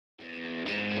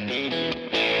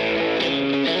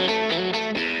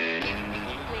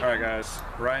Alright guys,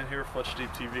 Ryan here, Fletch Deep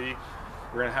TV.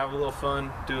 We're going to have a little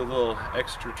fun, do a little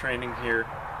extra training here.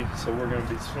 So we're going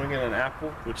to be swinging an apple,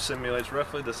 which simulates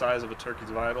roughly the size of a turkey's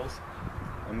vitals,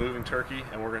 a moving turkey,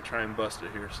 and we're going to try and bust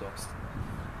it here. So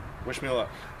wish me luck.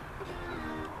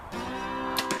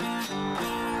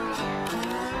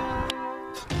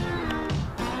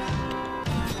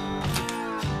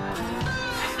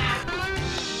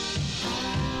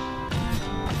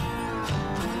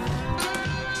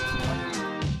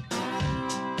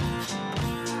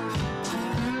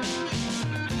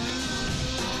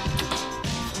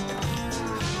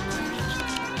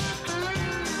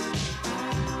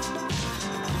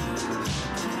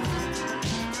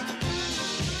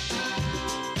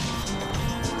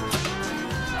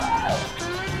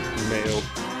 Nailed.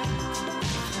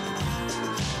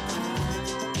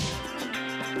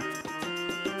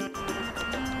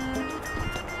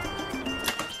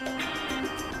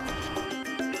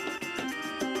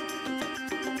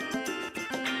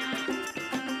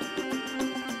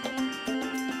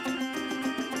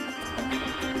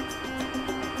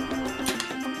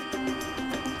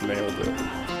 Nailed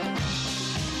it.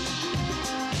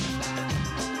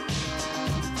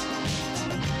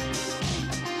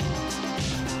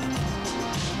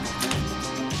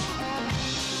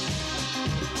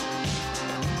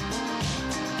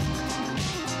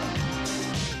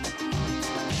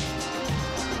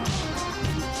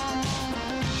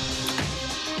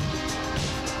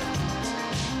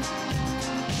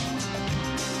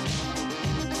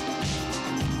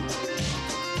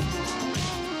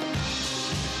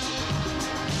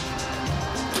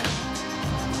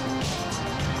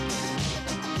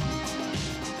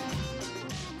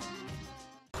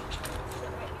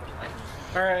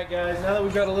 Alright guys, now that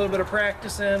we've got a little bit of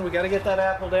practice in, we got to get that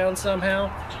apple down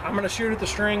somehow. I'm going to shoot at the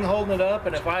string holding it up,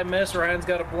 and if I miss, Ryan's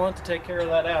got a blunt to take care of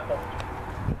that apple.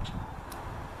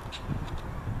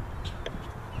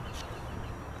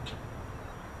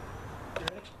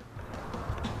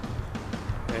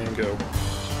 And go.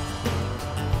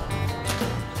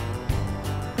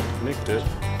 Nicked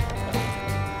it.